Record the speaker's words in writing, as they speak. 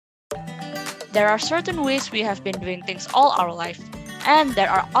There are certain ways we have been doing things all our life, and there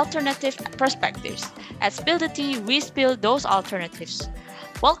are alternative perspectives. At Spill the Tea, we spill those alternatives.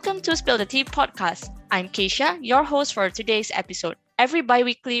 Welcome to Spill the Tea podcast. I'm Keisha, your host for today's episode. Every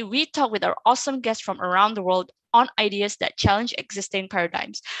bi-weekly, we talk with our awesome guests from around the world on ideas that challenge existing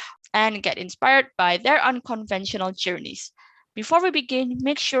paradigms and get inspired by their unconventional journeys. Before we begin,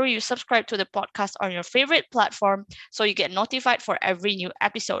 make sure you subscribe to the podcast on your favorite platform so you get notified for every new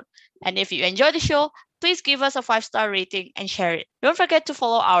episode. And if you enjoy the show, please give us a 5-star rating and share it. Don't forget to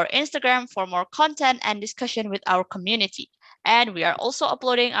follow our Instagram for more content and discussion with our community. And we are also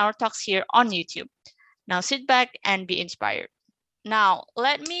uploading our talks here on YouTube. Now sit back and be inspired. Now,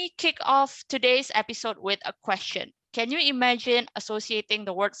 let me kick off today's episode with a question. Can you imagine associating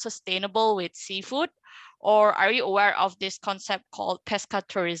the word sustainable with seafood? Or are you aware of this concept called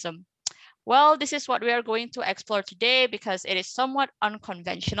pescatourism? Well, this is what we are going to explore today because it is somewhat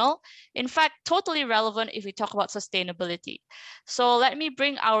unconventional. In fact, totally relevant if we talk about sustainability. So let me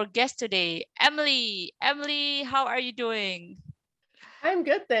bring our guest today, Emily. Emily, how are you doing? I'm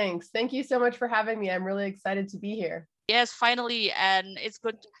good, thanks. Thank you so much for having me. I'm really excited to be here. Yes, finally, and it's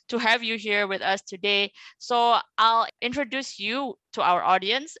good to have you here with us today. So I'll introduce you to our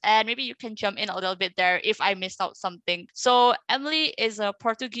audience, and maybe you can jump in a little bit there if I missed out something. So Emily is a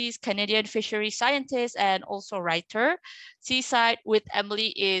Portuguese Canadian fishery scientist and also writer. Seaside with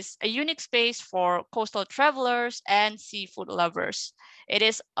Emily is a unique space for coastal travelers and seafood lovers. It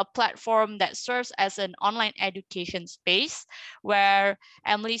is a platform that serves as an online education space where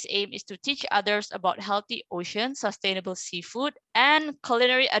Emily's aim is to teach others about healthy oceans, sustainable seafood, and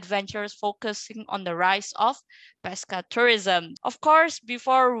culinary adventures focusing on the rise of pescatourism. Of course,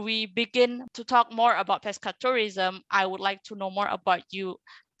 before we begin to talk more about pescatourism, I would like to know more about you.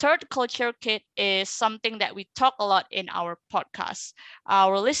 Third Culture Kit is something that we talk a lot in our podcast.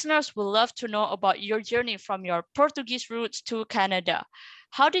 Our listeners will love to know about your journey from your Portuguese roots to Canada.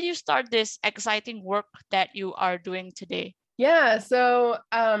 How did you start this exciting work that you are doing today? Yeah, so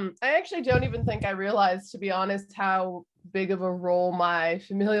I actually don't even think I realized, to be honest, how big of a role my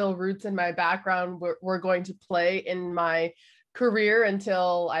familial roots and my background were going to play in my career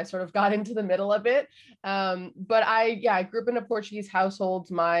until I sort of got into the middle of it. But I grew up in a Portuguese household.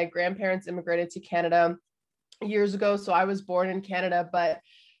 My grandparents immigrated to Canada years ago, so I was born in Canada, but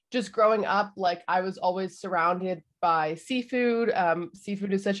just growing up, like I was always surrounded by seafood.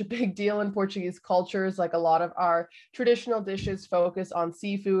 Seafood is such a big deal in Portuguese cultures. Like a lot of our traditional dishes focus on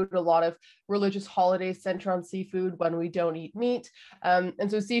seafood. A lot of religious holidays center on seafood when we don't eat meat. And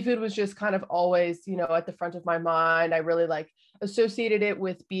so seafood was just kind of always, at the front of my mind. I really associated it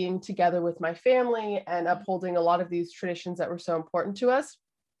with being together with my family and upholding a lot of these traditions that were so important to us.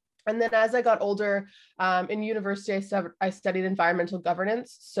 And then as I got older, in university, I studied environmental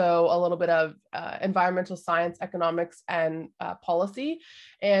governance, so a little bit of environmental science, economics, and policy.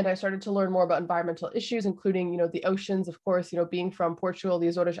 And I started to learn more about environmental issues, including, the oceans, of course, being from Portugal, the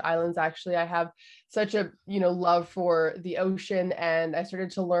Azores Islands, actually, I have such a, love for the ocean. And I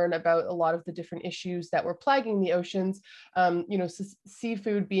started to learn about a lot of the different issues that were plaguing the oceans,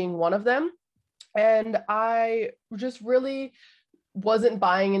 seafood being one of them. And I just really wasn't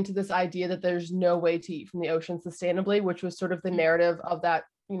buying into this idea that there's no way to eat from the ocean sustainably, which was sort of the narrative of that,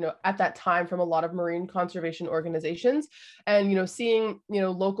 at that time from a lot of marine conservation organizations. And, seeing,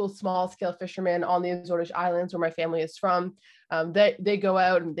 local small scale fishermen on the Azores Islands where my family is from, they go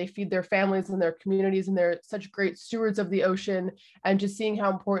out and they feed their families and their communities, and they're such great stewards of the ocean. And just seeing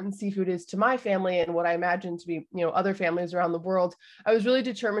how important seafood is to my family and what I imagine to be, other families around the world, I was really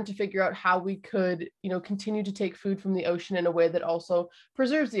determined to figure out how we could, continue to take food from the ocean in a way that also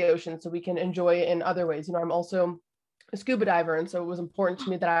preserves the ocean so we can enjoy it in other ways. I'm also a scuba diver, and so it was important to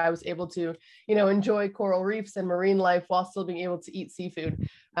me that I was able to, enjoy coral reefs and marine life while still being able to eat seafood.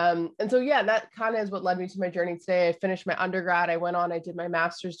 And so, yeah, that kind of is what led me to my journey today. I finished my undergrad. I did my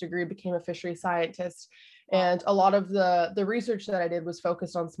master's degree, became a fishery scientist. And a lot of the research that I did was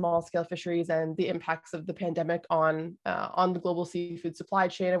focused on small scale fisheries and the impacts of the pandemic on the global seafood supply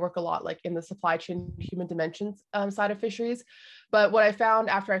chain. I work a lot in the supply chain human dimensions side of fisheries. But what I found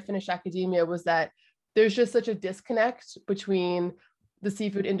after I finished academia was that there's just such a disconnect between the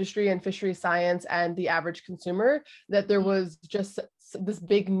seafood industry and fishery science and the average consumer that there was just this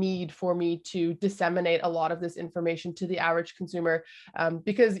big need for me to disseminate a lot of this information to the average consumer,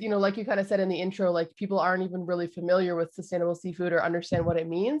 because, like you kind of said in the intro, people aren't even really familiar with sustainable seafood or understand what it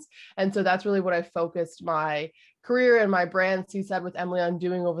means. And so that's really what I focused my career and my brand Seaside with Emily on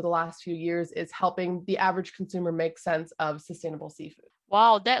doing over the last few years, is helping the average consumer make sense of sustainable seafood.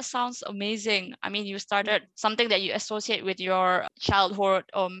 Wow, that sounds amazing. I mean, you started something that you associate with your childhood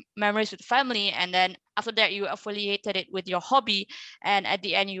memories with family, and then after that, you affiliated it with your hobby, and at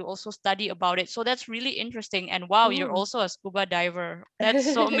the end, you also study about it. So that's really interesting. And wow, you're Mm. also a scuba diver.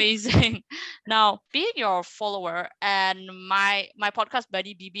 That's so amazing. Now, being your follower and my podcast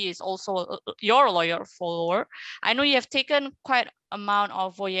buddy BB is also your loyal follower. I know you have taken quite amount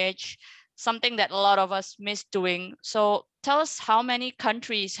of voyage, something that a lot of us miss doing. So tell us, how many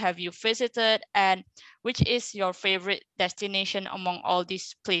countries have you visited and which is your favorite destination among all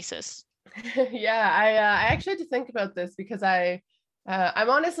these places? Yeah, I actually had to think about this because I'm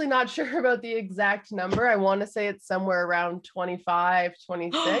honestly not sure about the exact number. I want to say it's somewhere around 25,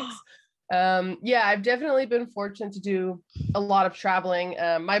 26. Yeah, I've definitely been fortunate to do a lot of traveling.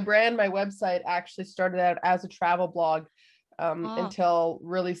 My brand, my website actually started out as a travel blog Oh, until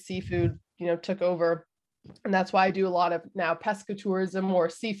really seafood, took over. And that's why I do a lot of now pescatourism or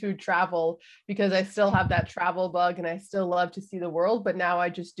seafood travel, because I still have that travel bug and I still love to see the world. But now I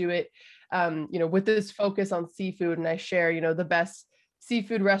just do it, with this focus on seafood, and I share, the best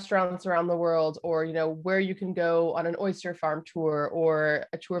seafood restaurants around the world, or where you can go on an oyster farm tour or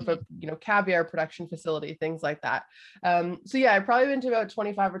a tour of a mhm. caviar production facility, things like that. So yeah, I've probably been to about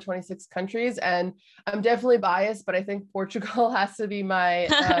 25 or 26 countries, and I'm definitely biased, but I think Portugal has to be my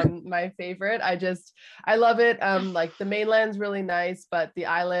favorite. I love it. Like the mainland's really nice, but the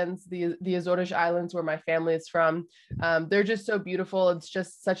islands, the Azores Islands, where my family is from, they're just so beautiful. It's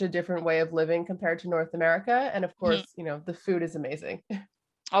just such a different way of living compared to North America, and of Mhm. course, the food is amazing.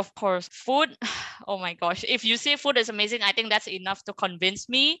 Of course, food. Oh my gosh. If you say food is amazing, I think that's enough to convince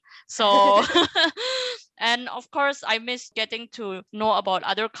me. So, and of course, I miss getting to know about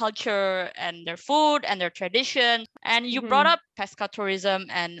other culture and their food and their tradition. And you brought Mhm. up pesca tourism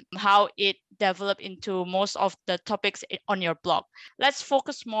and how it developed into most of the topics on your blog. Let's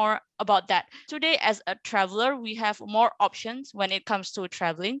focus more about that. Today, as a traveler, we have more options when it comes to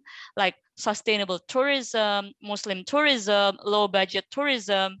traveling, like sustainable tourism, Muslim tourism, low budget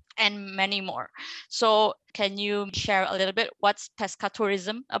tourism, and many more. So, can you share a little bit what's pesca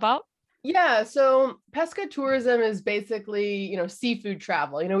tourism about? Yeah, so pesca tourism is basically, seafood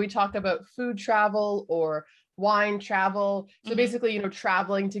travel. We talk about food travel or wine travel. So Mm-hmm. basically,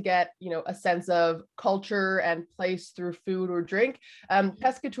 traveling to get, a sense of culture and place through food or drink.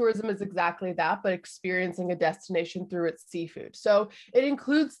 Pesca tourism is exactly that, but experiencing a destination through its seafood. So it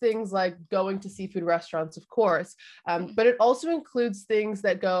includes things like going to seafood restaurants, of course, but it also includes things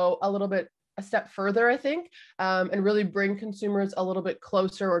that go a little bit a step further, I think, and really bring consumers a little bit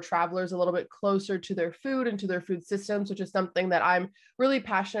closer, or travelers a little bit closer to their food and to their food systems, which is something that I'm really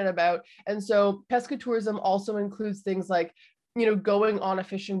passionate about. And so pesca tourism also includes things like, going on a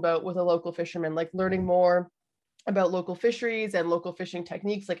fishing boat with a local fisherman, like learning more about local fisheries and local fishing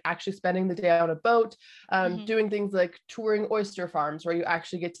techniques, like actually spending the day on a boat, Mm-hmm. doing things like touring oyster farms, where you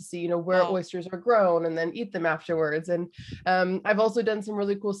actually get to see, where Wow. oysters are grown and then eat them afterwards. And I've also done some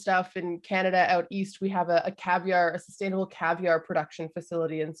really cool stuff in Canada out east. We have a sustainable caviar production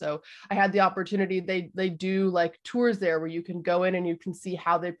facility, and so I had the opportunity. They do like tours there where you can go in and you can see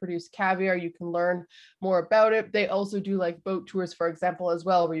how they produce caviar. You can learn more about it. They also do like boat tours, for example, as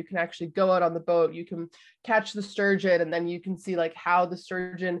well, where you can actually go out on the boat. You can catch the sturgeon, and then you can see like how the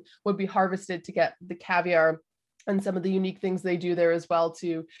sturgeon would be harvested to get the caviar, and some of the unique things they do there as well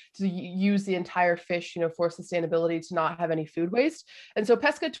to use the entire fish, for sustainability, to not have any food waste. And so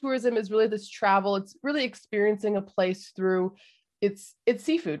pesca tourism is really this travel. It's really experiencing a place through it's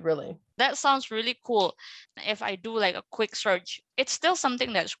seafood, really. That sounds really cool. If I do like a quick search, it's still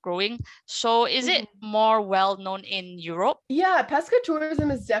something that's growing. So, is it Mhm. more well known in Europe? Yeah, pesca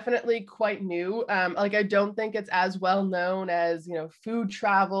tourism is definitely quite new. Like I don't think it's as well known as, food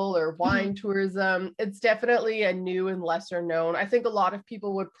travel or Mhm. wine tourism. It's definitely a new and lesser known. I think a lot of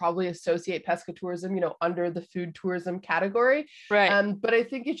people would probably associate pesca tourism, under the food tourism category. Right. But I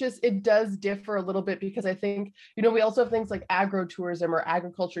think it does differ a little bit, because I think, we also have things like agro-tourism or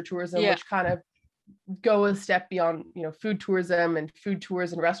agriculture tourism, Yeah. which kind of go a step beyond, food tourism and food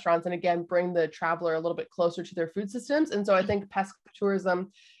tours and restaurants, and again bring the traveler a little bit closer to their food systems. And so I Mhm. think pesca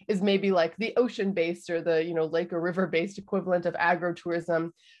tourism is maybe like the ocean based, or the lake or river based equivalent of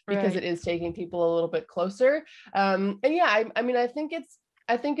agro-tourism, because Right. it is taking people a little bit closer. And yeah, I mean, I think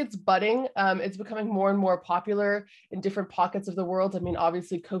it's budding. It's becoming more and more popular in different pockets of the world. I mean,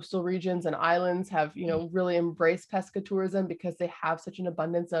 obviously, coastal regions and islands have, Mhm. really embraced pesca tourism, because they have such an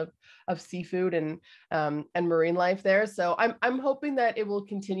abundance of seafood and marine life there. So I'm hoping that it will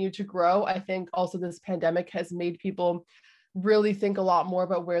continue to grow. I think also this pandemic has made people really think a lot more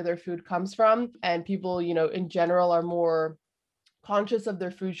about where their food comes from, and people, in general, are more conscious of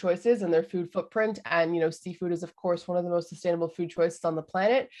their food choices and their food footprint. And, seafood is, of course, one of the most sustainable food choices on the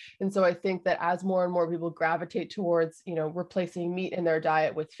planet. And so I think that as more and more people gravitate towards, replacing meat in their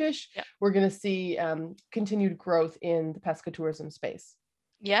diet with fish, Yeah. we're going to see continued growth in the pescatourism space.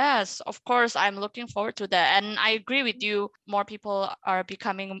 Yes, of course, I'm looking forward to that. And I agree with you. More people are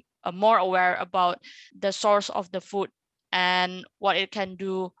becoming more aware about the source of the food and what it can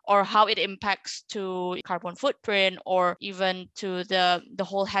do or how it impacts to carbon footprint or even to the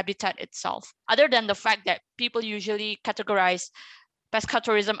whole habitat itself. Other than the fact that people usually categorize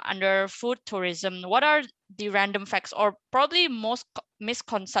pescatourism under food tourism, what are the random facts or probably most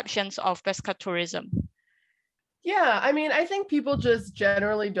misconceptions of pescatourism? Yeah, I mean, I think people just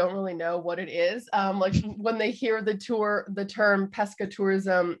generally don't really know what it is. Like when they hear the term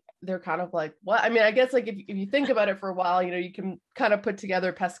pescatourism, they're kind of like, what? I mean, I guess like if you think about it for a while, you can kind of put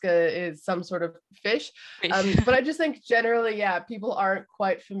together pesca is some sort of fish. But I just think generally, yeah, people aren't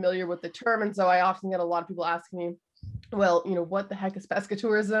quite familiar with the term. And so I often get a lot of people asking me, well, what the heck is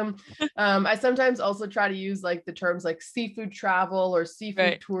pescatourism? I sometimes also try to use like the terms like seafood travel or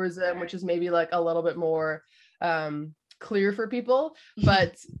seafood tourism, which is maybe like a little bit more clear for people.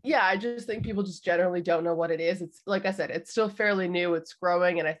 But yeah, I just think people just generally don't know what it is. It's like I said, it's still fairly new, it's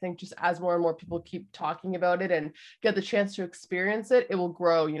growing. And I think just as more and more people keep talking about it and get the chance to experience it, it will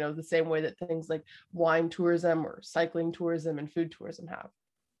grow, the same way that things like wine tourism or cycling tourism and food tourism have.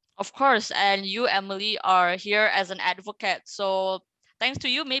 Of course, and you, Emily, are here as an advocate. So thanks to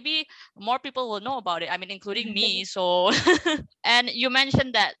you, maybe more people will know about it. I mean, including me. So, and you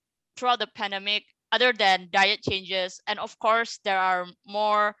mentioned that throughout the pandemic, other than diet changes, and of course, there are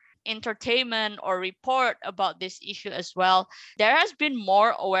more entertainment or report about this issue as well. There has been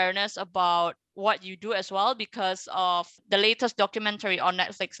more awareness about what you do as well because of the latest documentary on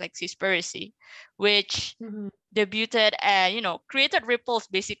Netflix, like Seaspiracy, which debuted and created ripples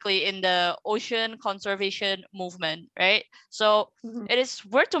basically in the ocean conservation movement, right? So it is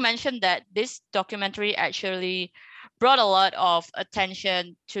worth to mention that this documentary actually brought a lot of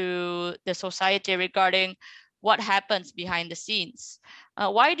attention to the society regarding what happens behind the scenes.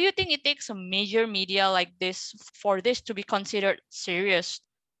 Why do you think it takes a major media like this for this to be considered serious?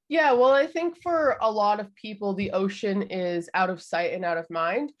 Yeah, well, I think for a lot of people, the ocean is out of sight and out of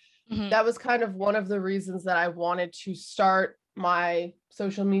mind. That was kind of one of the reasons that I wanted to start my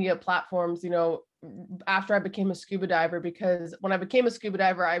social media platforms, after I became a scuba diver, because when I became a scuba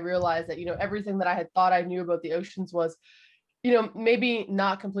diver, I realized that, everything that I had thought I knew about the oceans was, maybe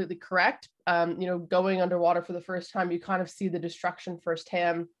not completely correct. Going underwater for the first time, you kind of see the destruction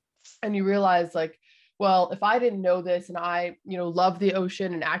firsthand and you realize like, well, if I didn't know this and I, love the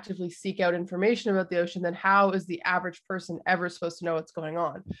ocean and actively seek out information about the ocean, then how is the average person ever supposed to know what's going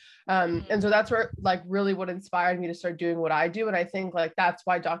on? And so that's where like really what inspired me to start doing what I do. And I think like that's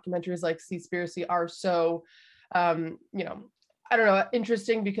why documentaries like Seaspiracy are so, I don't know,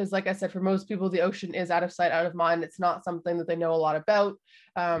 interesting because like I said, for most people, the ocean is out of sight, out of mind. It's not something that they know a lot about.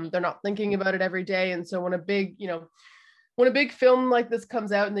 They're not thinking about it every day. And so when a big film like this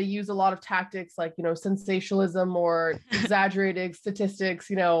comes out and they use a lot of tactics like, sensationalism or exaggerated statistics,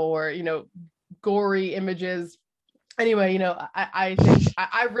 or, gory images. Anyway, I think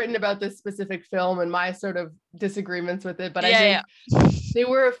I've written about this specific film and my sort of disagreements with it, but I think they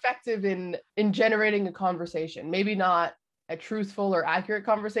were effective in generating a conversation, maybe not a truthful or accurate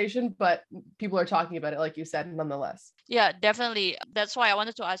conversation, but people are talking about it, like you said, nonetheless. Yeah, definitely. That's why I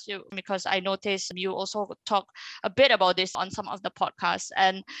wanted to ask you because I noticed you also talk a bit about this on some of the podcasts,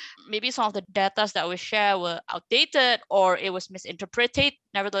 and maybe some of the data that we share were outdated or it was misinterpreted.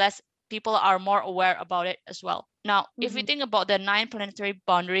 Nevertheless, people are more aware about it as well. Now, if we think about the 9 planetary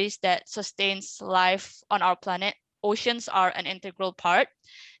boundaries that sustains life on our planet, oceans are an integral part.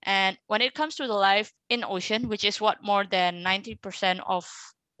 And when it comes to the life in ocean, which is what more than 90% of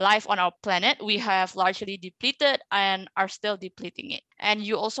life on our planet, we have largely depleted and are still depleting it. And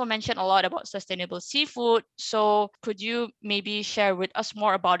you also mentioned a lot about sustainable seafood. So could you maybe share with us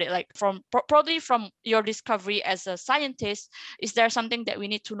more about it? Like probably from your discovery as a scientist, is there something that we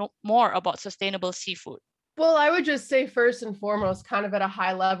need to know more about sustainable seafood? Well, I would just say first and foremost, kind of at a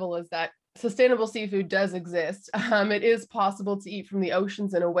high level, is that sustainable seafood does exist. It is possible to eat from the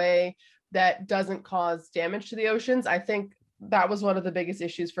oceans in a way that doesn't cause damage to the oceans. I think that was one of the biggest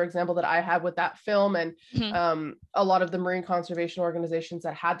issues, for example, that I had with that film and a lot of the marine conservation organizations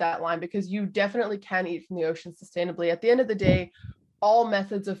that had that line, because you definitely can eat from the ocean sustainably. At the end of the day, all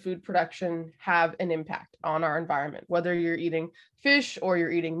methods of food production have an impact on our environment, whether you're eating fish or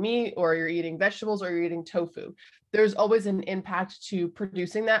you're eating meat or you're eating vegetables or you're eating tofu. there's always an impact to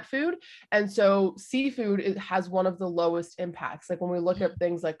producing that food. And so seafood, it has one of the lowest impacts. Like when we look at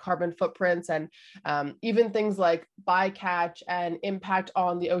things like carbon footprints and even things like bycatch and impact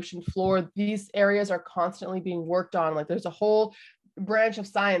on the ocean floor, these areas are constantly being worked on. Like there's a whole branch of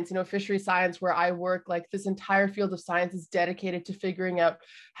science, fishery science, where I work. Like this entire field of science is dedicated to figuring out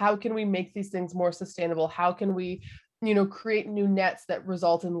how can we make these things more sustainable? How can we create new nets that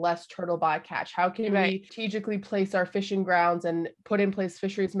result in less turtle bycatch? How can we strategically place our fishing grounds and put in place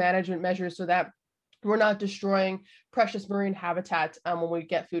fisheries management measures so that we're not destroying precious marine habitat when we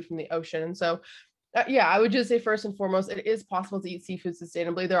get food from the ocean? And so I would just say first and foremost, it is possible to eat seafood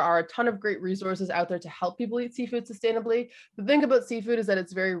sustainably. There are a ton of great resources out there to help people eat seafood sustainably. The thing about seafood is that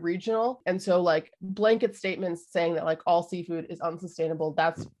it's very regional. And so like blanket statements saying that like all seafood is unsustainable,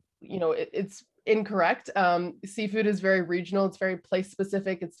 that's, it's incorrect. Seafood is very regional. It's very place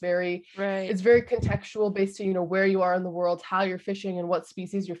specific. It's very contextual based on, where you are in the world, how you're fishing and what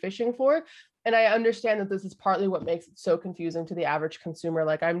species you're fishing for. And I understand that this is partly what makes it so confusing to the average consumer.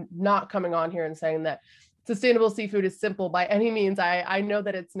 Like I'm not coming on here and saying that sustainable seafood is simple by any means. I know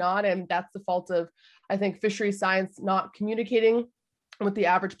that it's not. And that's the fault of, I think, fisheries science not communicating with the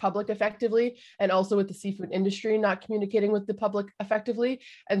average public effectively, and also with the seafood industry not communicating with the public effectively.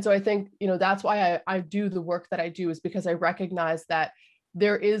 And so I think, that's why I do the work that I do, is because I recognize that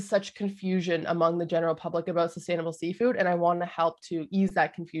there is such confusion among the general public about sustainable seafood, and I want to help to ease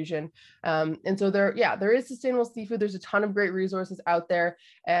that confusion. And so there is sustainable seafood. There's a ton of great resources out there,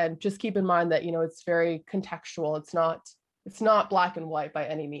 and just keep in mind that, it's very contextual. It's not black and white by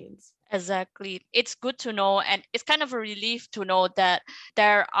any means. Exactly. It's good to know, and it's kind of a relief to know that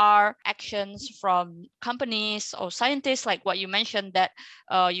there are actions from companies or scientists, like what you mentioned, that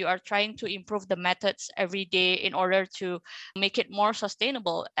you are trying to improve the methods every day in order to make it more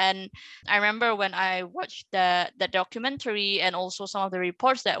sustainable. And I remember when I watched the documentary and also some of the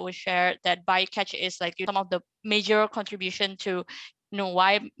reports that was shared, that bycatch is like some of the major contribution to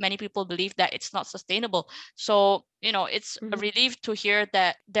why many people believe that it's not sustainable. So it's a relief to hear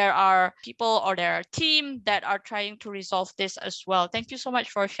that there are people or there are team that are trying to resolve this as well. Thank you so much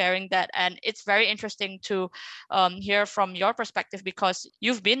for sharing that, and it's very interesting to hear from your perspective, because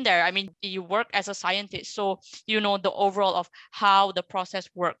you've been there. I mean, you work as a scientist, so you know the overall of how the process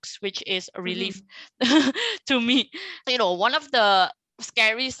works, which is a relief to me. One of the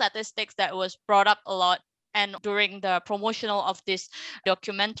scary statistics that was brought up a lot, and during the promotional of this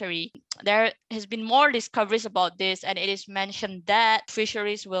documentary, there has been more discoveries about this, and it is mentioned that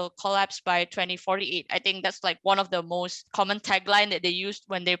fisheries will collapse by 2048. I think that's like one of the most common tagline that they used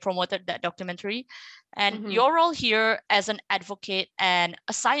when they promoted that documentary. And your role here as an advocate and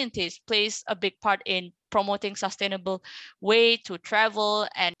a scientist plays a big part in promoting sustainable way to travel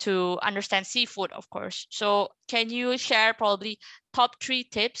and to understand seafood, of course. So can you share probably top 3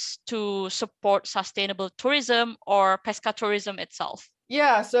 tips to support sustainable tourism or pescatourism itself?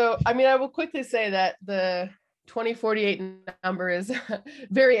 Yeah, so I mean, I will quickly say that the 2048 number is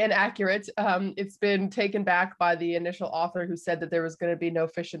very inaccurate. It's been taken back by the initial author, who said that there was going to be no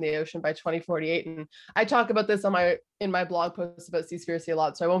fish in the ocean by 2048. And I talk about this in my blog posts about Seaspiracy a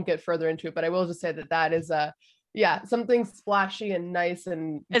lot, so I won't get further into it, but I will just say that is something splashy and nice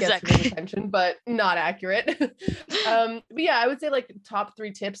and gets good attention, but not accurate. But yeah, I would say like top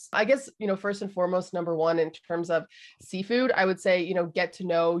 3 tips. I guess, first and foremost, number 1, in terms of seafood, I would say, get to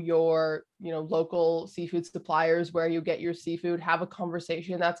know your, local seafood suppliers, where you get your seafood, have a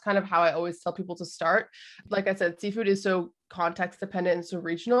conversation. That's kind of how I always tell people to start. Like I said, seafood is so context dependent and so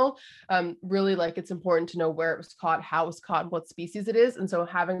regional. Really, like, it's important to know where it was caught, how it was caught, and what species it is. And so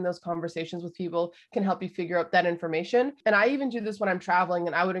having those conversations with people can help you figure out that information. And I even do this when I'm traveling,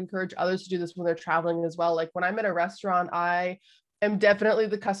 and I would encourage others to do this when they're traveling as well. Like when I'm at a restaurant, I am definitely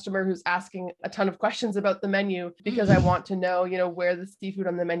the customer who's asking a ton of questions about the menu, because I want to know, where the seafood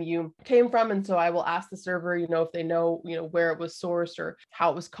on the menu came from. And so I will ask the server, if they know, where it was sourced or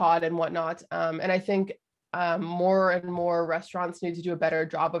how it was caught and whatnot. And I think more and more restaurants need to do a better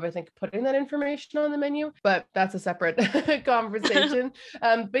job of, I think, putting that information on the menu, but that's a separate conversation.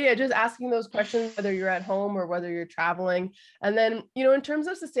 But yeah, just asking those questions, whether you're at home or whether you're traveling. And then, in terms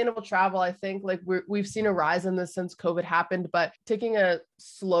of sustainable travel, I think like we've seen a rise in this since COVID happened, but taking a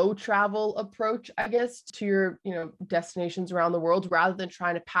slow travel approach, I guess, to your, destinations around the world, rather than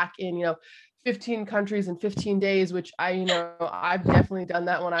trying to pack in, 15 countries in 15 days, which I've definitely done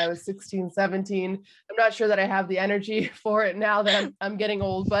that when I was 16, 17. I'm not sure that I have the energy for it now that I'm getting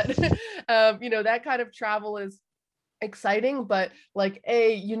old, but that kind of travel is exciting, but like,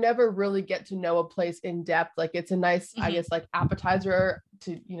 you never really get to know a place in depth. Like it's a nice, I guess, like appetizer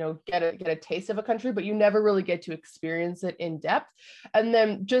to get a taste of a country, but you never really get to experience it in depth. And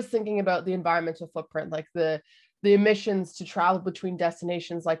then just thinking about the environmental footprint, like the emissions to travel between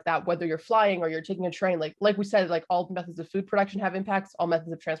destinations like that, whether you're flying or you're taking a train, like we said, like all methods of food production have impacts, all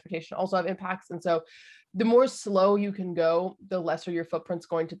methods of transportation also have impacts. And so the more slow you can go, the lesser your footprint's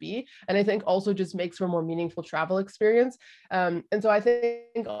going to be. And I think also just makes for a more meaningful travel experience. And so I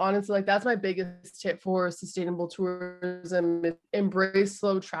think honestly, like that's my biggest tip for sustainable tourism: is embrace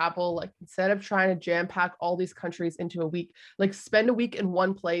slow travel. Like instead of trying to jam pack all these countries into a week, like spend a week in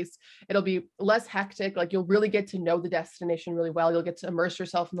one place. It'll be less hectic. Like you'll really get to know the destination really well. You'll get to immerse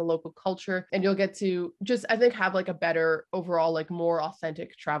yourself in the local culture, and you'll get to just, I think, have like a better overall, like more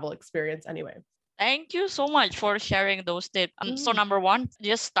authentic travel experience anyway. Thank you so much for sharing those tips. So number one,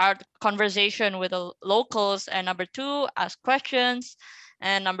 just start conversation with the locals, and number two, ask questions,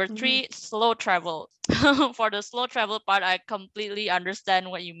 and number three, slow travel. For the slow travel part, I completely understand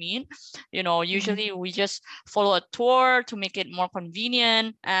what you mean. Usually we just follow a tour to make it more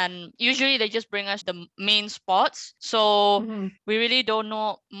convenient, and usually they just bring us the main spots. So we really don't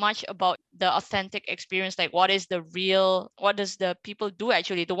know much about the authentic experience, like what does the people do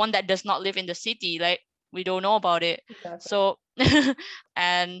actually, the one that does not live in the city, like we don't know about it. Exactly. So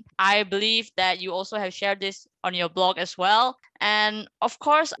and I believe that you also have shared this on your blog as well. And of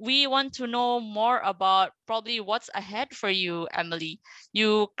course, we want to know more about probably what's ahead for you, Emily.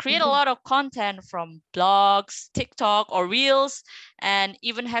 You create a lot of content from blogs, TikTok, or Reels, and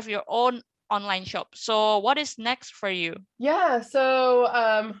even have your own online shop. So what is next for you? Yeah,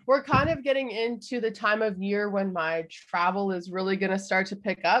 so we're kind of getting into the time of year when my travel is really going to start to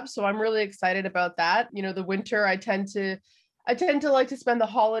pick up. So I'm really excited about that. The winter, I tend to like to spend the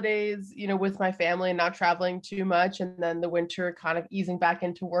holidays, with my family and not traveling too much. And then the winter kind of easing back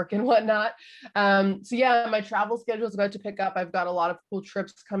into work and whatnot. So yeah, my travel schedule is about to pick up. I've got a lot of cool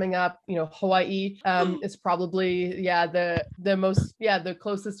trips coming up. Hawaii is probably, the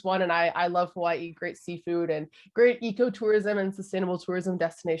closest one. And I love Hawaii, great seafood and great ecotourism and sustainable tourism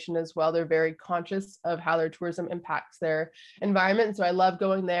destination as well. They're very conscious of how their tourism impacts their environment. And so I love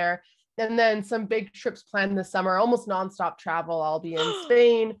going there. And then some big trips planned this summer, almost nonstop travel. I'll be in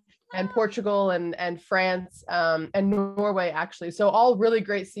Spain and Portugal and France and Norway, actually. So all really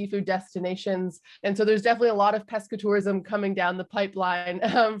great seafood destinations. And so there's definitely a lot of pescatourism coming down the pipeline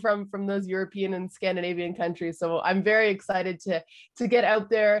from those European and Scandinavian countries. So I'm very excited to get out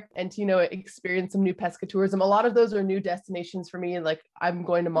there and to, experience some new pescatourism. A lot of those are new destinations for me. Like I'm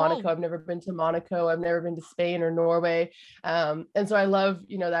going to Monaco. I've never been to Monaco. I've never been to Spain or Norway. And so I love,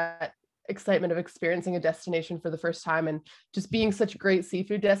 that excitement of experiencing a destination for the first time and just being such great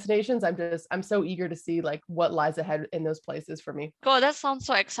seafood destinations. I'm so eager to see like what lies ahead in those places for me. Cool, that sounds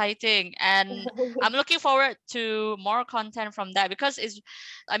so exciting, and I'm looking forward to more content from that, because it's,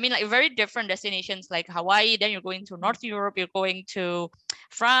 like very different destinations like Hawaii, then you're going to North Europe, you're going to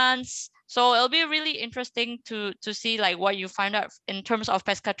France. So it'll be really interesting to see like what you find out in terms of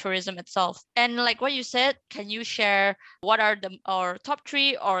pescatourism itself. And like what you said, can you share what are our top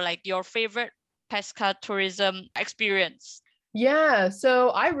three or like your favorite pescatourism experience? Yeah, so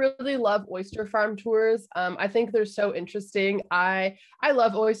I really love oyster farm tours. I think they're so interesting. I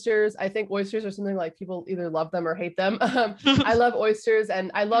love oysters. I think oysters are something like people either love them or hate them. I love oysters,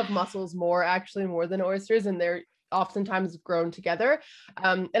 and I love mussels more than oysters, and they're oftentimes grown together.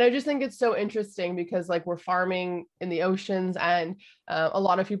 And I just think it's so interesting because like we're farming in the oceans, and a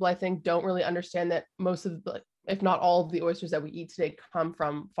lot of people I think don't really understand that most of the, if not all of the oysters that we eat today come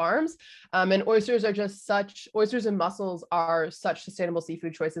from farms. And oysters and mussels are such sustainable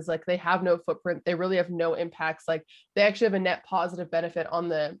seafood choices. Like they have no footprint. They really have no impacts. Like they actually have a net positive benefit on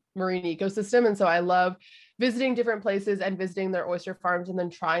the marine ecosystem. And so I love visiting different places and visiting their oyster farms and then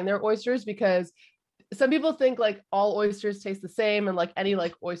trying their oysters, because some people think like all oysters taste the same, and like any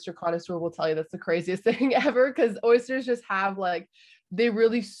like oyster connoisseur will tell you that's the craziest thing ever, because oysters just have like, they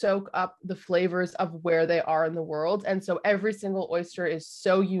really soak up the flavors of where they are in the world. And so every single oyster is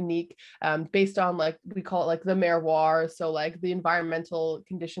so unique, based on like, we call it like the terroir. So like the environmental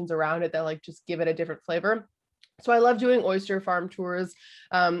conditions around it that like just give it a different flavor. So I love doing oyster farm tours.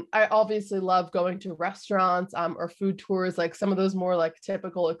 I obviously love going to restaurants or food tours, like some of those more like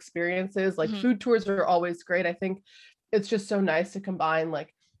typical experiences. Like food tours are always great. I think it's just so nice to combine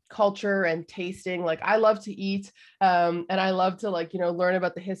like culture and tasting. Like I love to eat, and I love to like, learn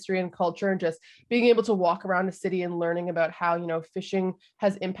about the history and culture, and just being able to walk around a city and learning about how, fishing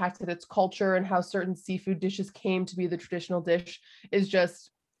has impacted its culture and how certain seafood dishes came to be the traditional dish is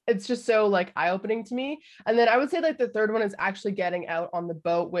just it's just so like eye-opening to me. And then I would say like the third one is actually getting out on the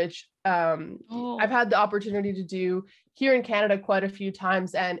boat, which I've had the opportunity to do here in Canada quite a few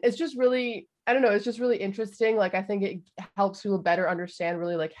times. And it's just really, I don't know, it's just really interesting. Like I think it helps people better understand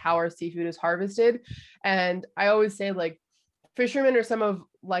really like how our seafood is harvested. And I always say like fishermen are some of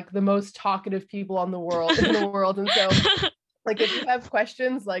like the most talkative people in the world. And so like if you have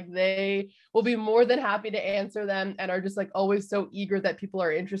questions, like they will be more than happy to answer them and are just like always so eager that people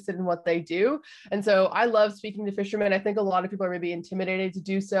are interested in what they do. And so I love speaking to fishermen. I think a lot of people are maybe intimidated to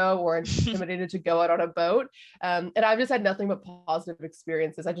do so or intimidated to go out on a boat. And I've just had nothing but positive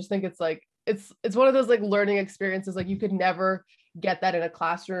experiences. I just think it's like it's one of those like learning experiences. Like you could never get that in a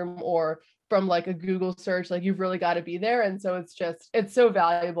classroom or from like a Google search. Like you've really got to be there. And so it's so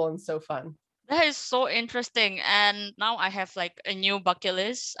valuable and so fun. That is so interesting. And now I have like a new bucket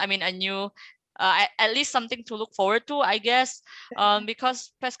list. I mean, a new, at least something to look forward to, I guess,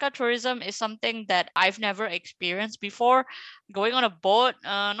 because pesca tourism is something that I've never experienced before. Going on a boat,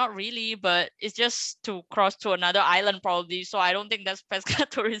 not really, but it's just to cross to another island probably. So I don't think that's pesca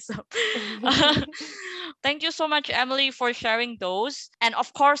tourism. Thank you so much, Emily, for sharing those. And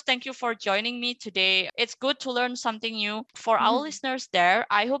of course, thank you for joining me today. It's good to learn something new. For our listeners there,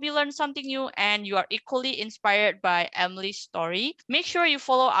 I hope you learned something new and you are equally inspired by Emily's story. Make sure you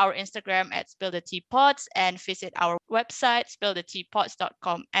follow our Instagram at Spill the Tea Pods and visit our website,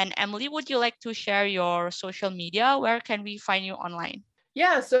 spilltheteapods.com. And Emily, would you like to share your social media? Where can we find you online?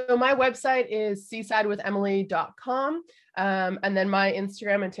 Yeah, so my website is seasidewithemily.com. And then my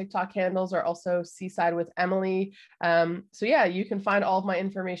Instagram and TikTok handles are also Seaside with Emily. So yeah, you can find all of my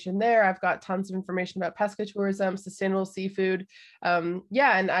information there. I've got tons of information about pesca tourism, sustainable seafood.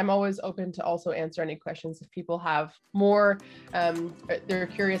 Yeah, and I'm always open to also answer any questions. If people have more, they're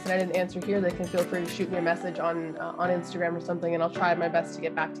curious and I didn't answer here, they can feel free to shoot me a message on Instagram or something, and I'll try my best to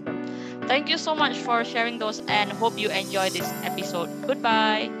get back to them. Thank you so much for sharing those and hope you enjoyed this episode.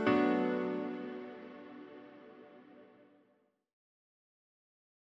 Goodbye.